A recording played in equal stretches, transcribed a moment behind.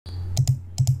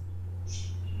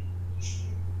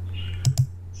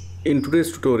In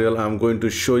today's tutorial, I'm going to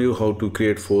show you how to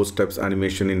create 4 steps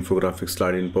animation infographic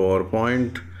slide in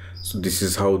PowerPoint. So this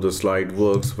is how the slide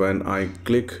works. When I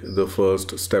click the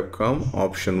first step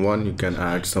option 1, you can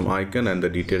add some icon and the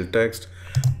detailed text.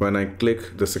 When I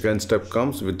click, the second step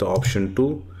comes with the option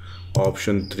 2,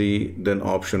 option 3, then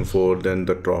option 4, then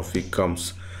the trophy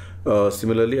comes.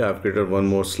 Similarly, I've created one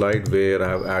more slide where I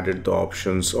have added the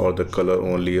options or the color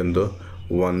only on the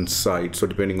one side. So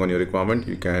depending on your requirement,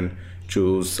 you can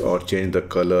choose or change the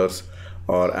colors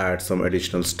or add some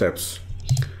additional steps.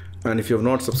 And if you have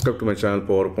not subscribed to my channel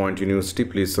PowerPoint University,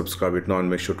 please subscribe it now and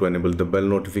make sure to enable the bell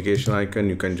notification icon.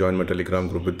 You can join my Telegram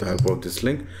group with the help of this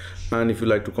link. And if you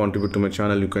like to contribute to my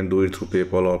channel, you can do it through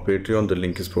PayPal or Patreon. The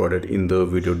link is provided in the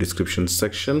video description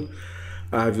section.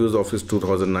 I have used Office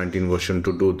 2019 version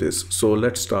to do this. So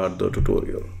let's start the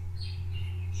tutorial.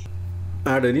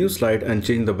 Add a new slide and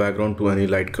change the background to any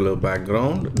light color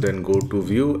background. Then go to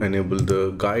view, enable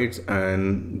the guides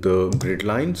and the grid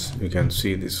lines. You can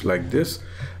see this like this.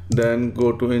 Then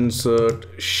go to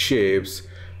insert shapes.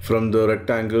 From the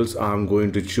rectangles, I'm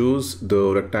going to choose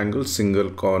the rectangle single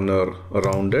corner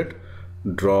rounded.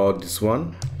 Draw this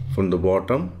one from the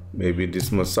bottom, maybe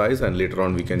this much size, and later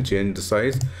on we can change the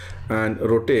size. And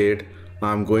rotate,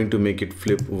 I'm going to make it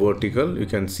flip vertical. You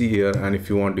can see here, and if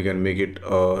you want, you can make it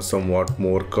somewhat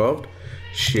more curved.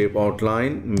 Shape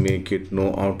outline, make it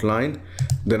no outline.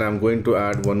 Then I'm going to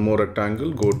add one more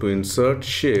rectangle. Go to insert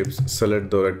shapes,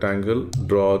 select the rectangle,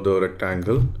 draw the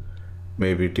rectangle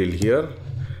maybe till here.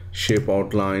 Shape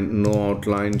outline, no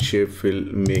outline, shape fill,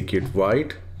 make it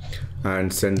white,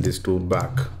 and send this to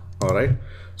back. All right,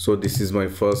 so this is my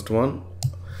first one.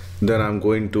 Then I'm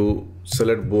going to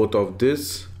select both of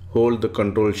this, hold the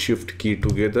Ctrl Shift key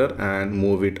together and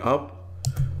move it up.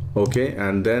 Okay,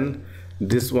 and then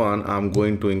this one I'm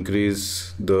going to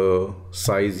increase the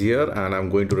size here and I'm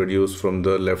going to reduce from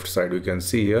the left side. You can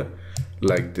see here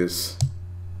like this.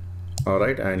 All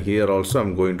right, and here also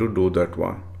I'm going to do that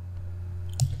one.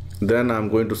 Then I'm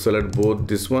going to select both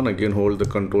this one, again hold the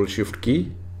Ctrl Shift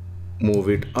key, move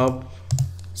it up.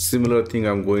 Similar thing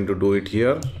I'm going to do it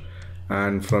here,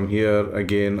 and from here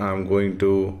again I'm going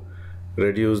to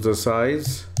reduce the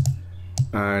size,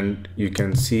 and you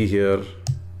can see here,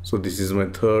 so this is my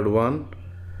third one.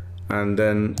 And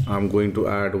then I'm going to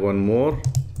add one more,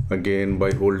 again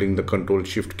by holding the Ctrl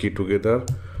Shift key together,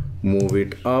 move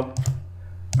it up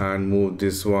and move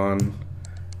this one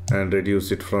and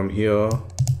reduce it from here.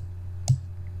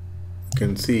 You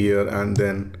can see here, and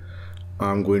then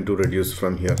I'm going to reduce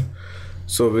from here.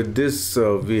 So with this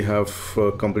we have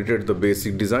completed the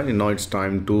basic design, and now it's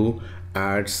time to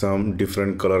add some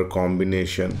different color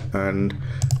combination. And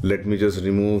let me just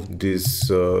remove these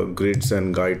grids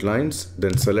and guidelines,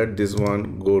 then select this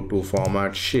one, go to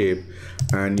format shape,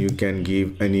 and you can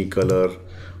give any color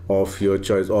of your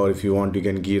choice, or if you want you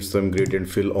can give some gradient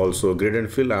fill also.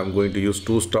 Gradient fill, I'm going to use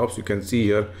 2 stops. You can see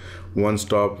here one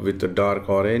stop with a dark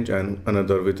orange and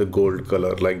another with a gold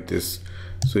color like this.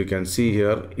 So you can see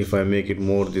here, if I make it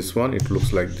more this one, it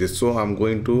looks like this. So I'm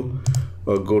going to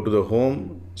go to the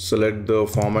home, select the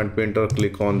format painter,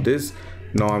 click on this.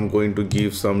 Now I'm going to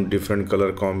give some different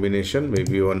color combination,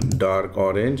 maybe one dark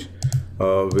orange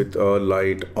with a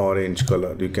light orange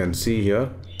color. You can see here,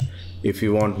 if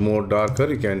you want more darker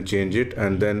you can change it.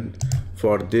 And then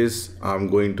for this I'm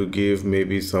going to give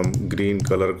maybe some green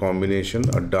color combination,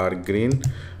 a dark green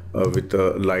with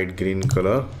a light green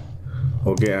color.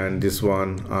 Okay, and this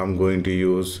one I'm going to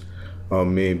use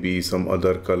maybe some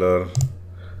other color.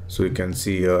 So you can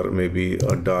see here, maybe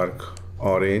a dark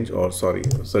orange, or sorry,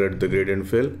 select the gradient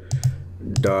fill,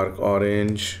 dark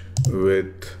orange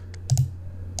with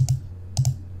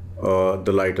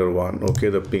the lighter one, okay,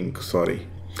 the pink, sorry.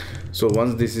 So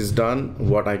once this is done,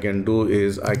 what I can do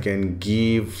is I can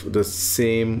give the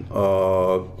same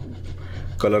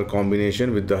color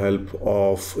combination with the help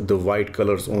of the white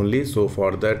colors only. So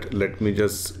for that, let me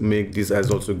just make this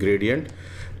as also gradient.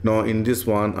 Now in this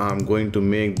one I'm going to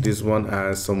make this one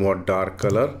as somewhat dark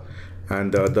color,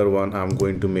 and the other one I'm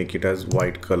going to make it as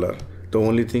white color. The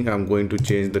only thing, I'm going to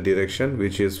change the direction,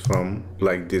 which is from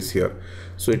like this here,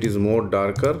 so it is more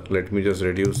darker. Let me just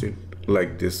reduce it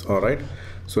like this. All right,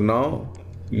 so now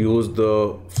use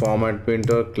the format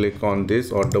painter, click on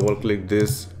this or double click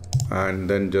this, and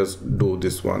then just do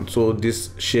this one. So this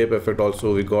shape effect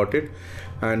also we got it.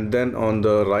 And then on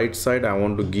the right side I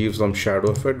want to give some shadow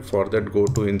effect. For that, go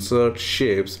to insert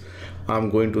shapes.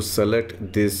 I'm going to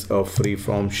select this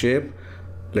freeform shape.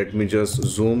 Let me just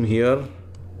zoom here.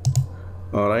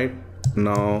 All right,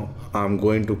 now I'm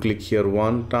going to click here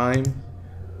one time,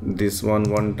 this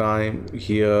one time,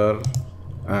 here,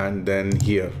 and then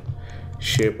here.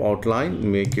 shape outline,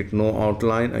 make it no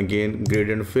outline. Again,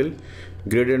 gradient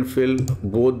fill,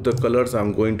 both the colors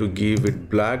I'm going to give it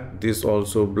black, this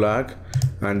also black,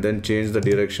 and then change the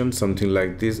direction something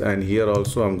like this, and here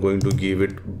also I'm going to give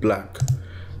it black.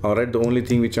 All right, the only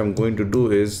thing which I'm going to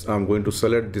do is I'm going to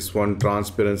select this one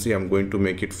transparency, I'm going to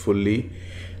make it fully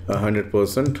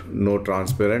 100%, no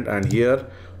transparent, and here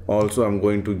also I'm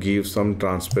going to give some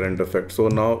transparent effect. So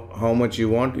now how much you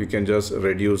want, you can just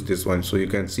reduce this one, so you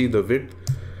can see the width.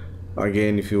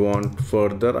 Again, if you want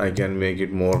further, I can make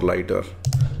it more lighter.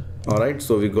 All right,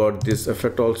 so we got this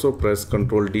effect also. Press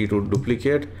Ctrl D to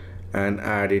duplicate and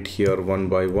add it here one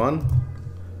by one.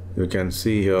 You can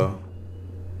see here,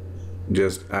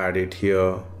 just add it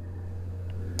here,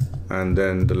 and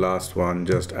then the last one,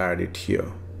 just add it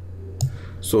here.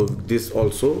 So this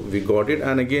also we got it.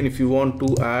 And again, if you want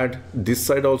to add this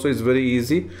side also, is very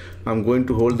easy. I'm going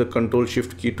to hold the Ctrl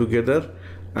Shift key together,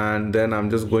 and then I'm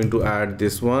just going to add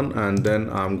this one, and then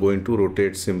I'm going to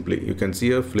rotate simply. You can see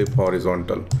here, flip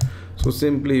horizontal. So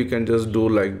simply you can just do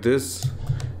like this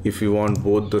if you want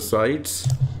both the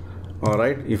sides. All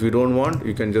right, if you don't want,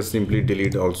 you can just simply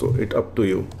delete also, it up to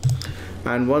you.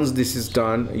 And once this is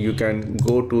done, you can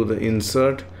go to the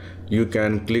insert, you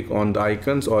can click on the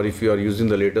icons, or if you are using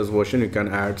the latest version, you can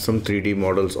add some 3D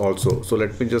models also. So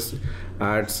let me just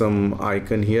add some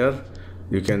icon here.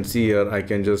 You can see here, I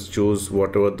can just choose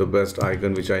whatever the best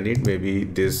icon which I need, maybe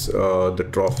this the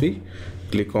trophy.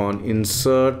 Click on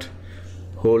insert,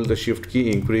 hold the shift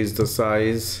key, increase the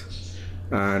size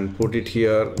and put it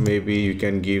here. Maybe you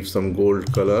can give some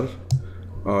gold color.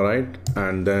 All right,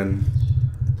 and then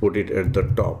put it at the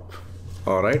top.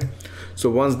 All right, so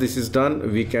once this is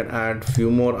done, we can add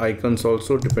few more icons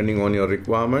also depending on your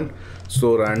requirement.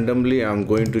 So randomly I'm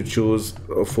going to choose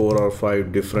 4 or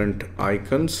 5 different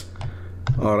icons.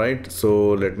 All right,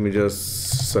 so let me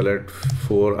just select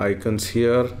 4 icons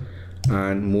here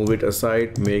and move it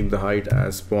aside, make the height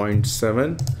as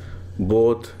 0.7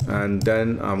 both, and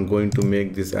then I'm going to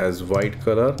make this as white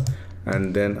color,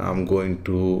 and then I'm going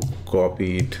to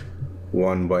copy it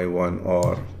one by one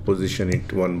or position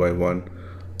it one by one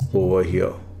over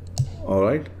here. All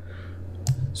right,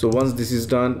 so once this is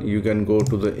done, you can go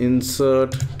to the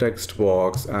insert text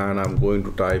box, and I'm going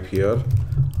to type here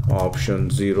option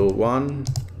 01,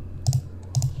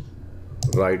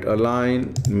 right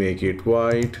align, make it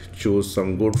white, choose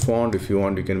some good font. If you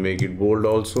want, you can make it bold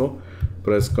also.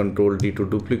 Press Ctrl D to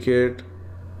duplicate,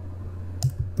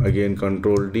 again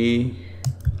Ctrl D.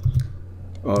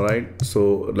 All right,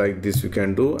 so like this you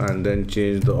can do, and then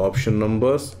change the option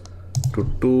numbers to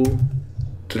 2,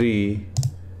 3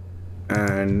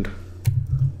 and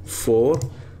 4,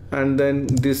 and then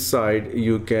this side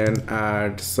you can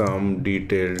add some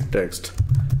detailed text.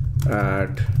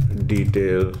 Add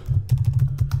detail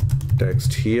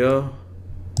text here,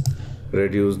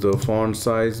 reduce the font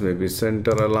size, maybe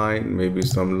center align, maybe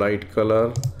some light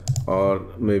color, or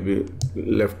maybe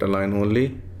left align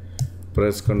only.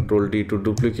 Press Ctrl D to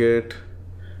duplicate.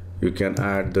 You can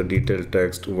add the detailed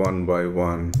text one by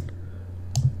one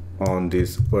on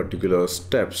these particular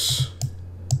steps.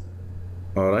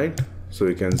 All right, so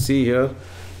you can see here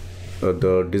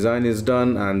the design is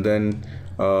done. And then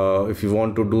if you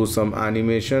want to do some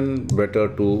animation, better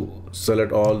to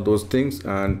select all those things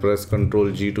and press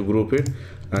Ctrl G to group it,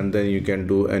 and then you can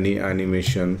do any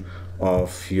animation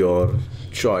of your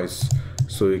choice.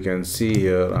 So you can see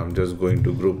here, I'm just going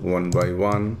to group one by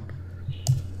one.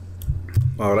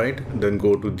 All right, then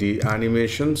go to the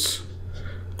animations,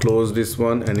 close this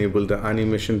one, enable the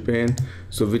animation pane.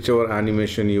 So whichever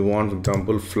animation you want, for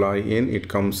example fly in, it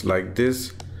comes like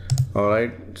this. All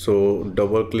right, so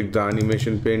double click the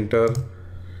animation painter.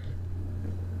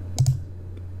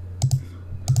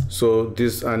 So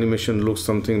this animation looks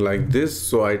something like this.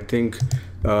 So I think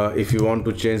if you want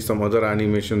to change some other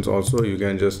animations also, you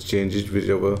can just change it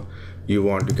whichever you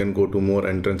want. You can go to more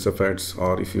entrance effects,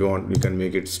 or if you want, you can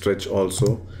make it stretch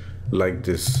also like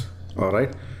this. All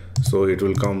right, so it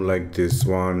will come like this,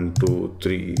 1, 2,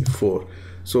 3, 4.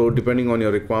 So depending on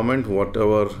your requirement,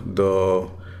 whatever the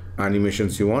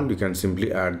animations you want, you can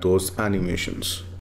simply add those animations.